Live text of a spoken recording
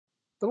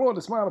The Lord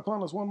has smiled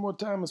upon us one more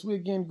time as we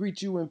again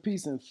greet you in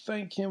peace and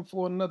thank Him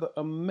for another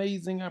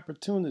amazing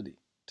opportunity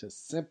to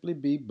simply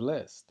be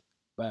blessed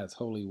by His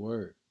holy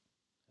word.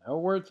 Our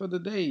word for the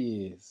day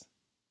is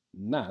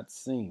not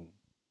seen.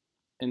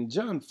 And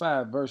John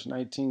 5, verse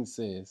 19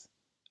 says,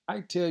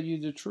 I tell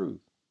you the truth,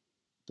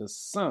 the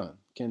Son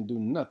can do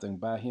nothing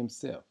by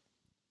himself.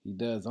 He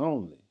does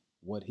only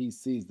what he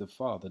sees the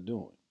Father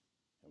doing.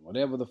 And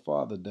whatever the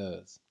Father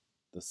does,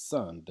 the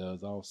Son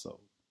does also.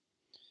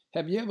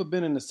 Have you ever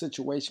been in a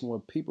situation where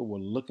people were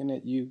looking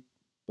at you,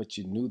 but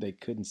you knew they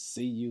couldn't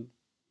see you?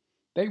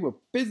 They were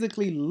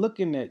physically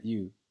looking at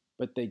you,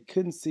 but they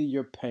couldn't see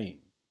your pain.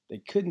 They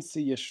couldn't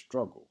see your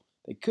struggle.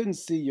 They couldn't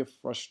see your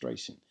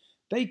frustration.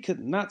 They could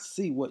not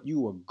see what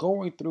you were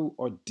going through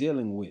or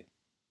dealing with.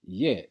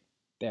 Yet,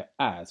 their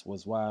eyes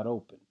was wide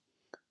open.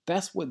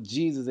 That's what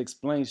Jesus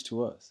explains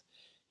to us.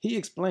 He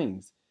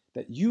explains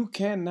that you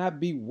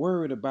cannot be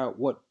worried about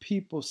what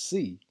people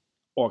see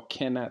or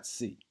cannot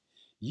see.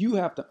 You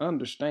have to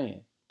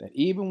understand that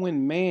even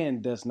when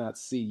man does not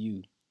see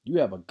you, you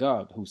have a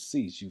God who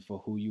sees you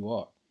for who you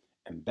are.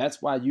 And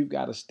that's why you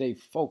got to stay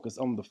focused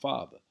on the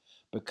Father,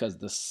 because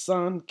the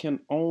Son can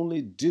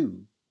only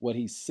do what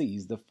he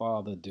sees the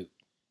Father do.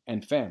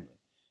 And family,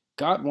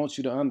 God wants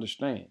you to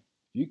understand,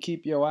 if you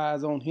keep your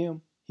eyes on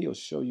him, he'll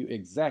show you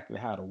exactly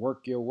how to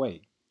work your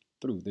way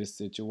through this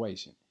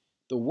situation.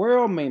 The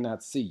world may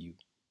not see you,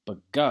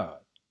 but God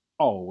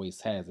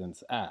always has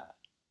his eye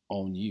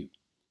on you.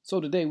 So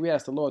today we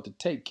ask the Lord to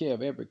take care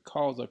of every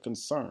cause or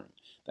concern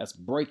that's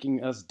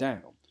breaking us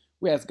down.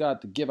 We ask God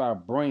to give our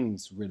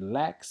brains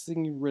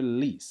relaxing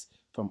release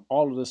from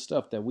all of the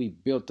stuff that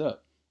we've built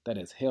up that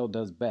has held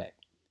us back.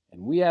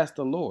 And we ask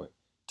the Lord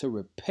to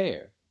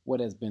repair what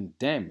has been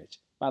damaged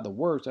by the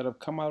words that have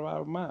come out of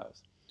our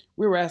mouths.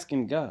 We're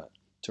asking God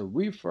to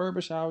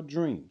refurbish our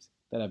dreams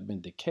that have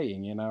been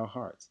decaying in our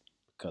hearts,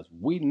 because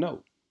we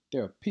know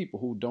there are people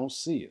who don't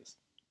see us,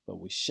 but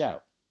we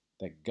shout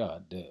that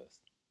God does.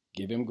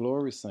 Give him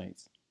glory,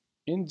 saints.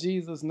 In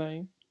Jesus'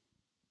 name,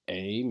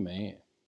 amen.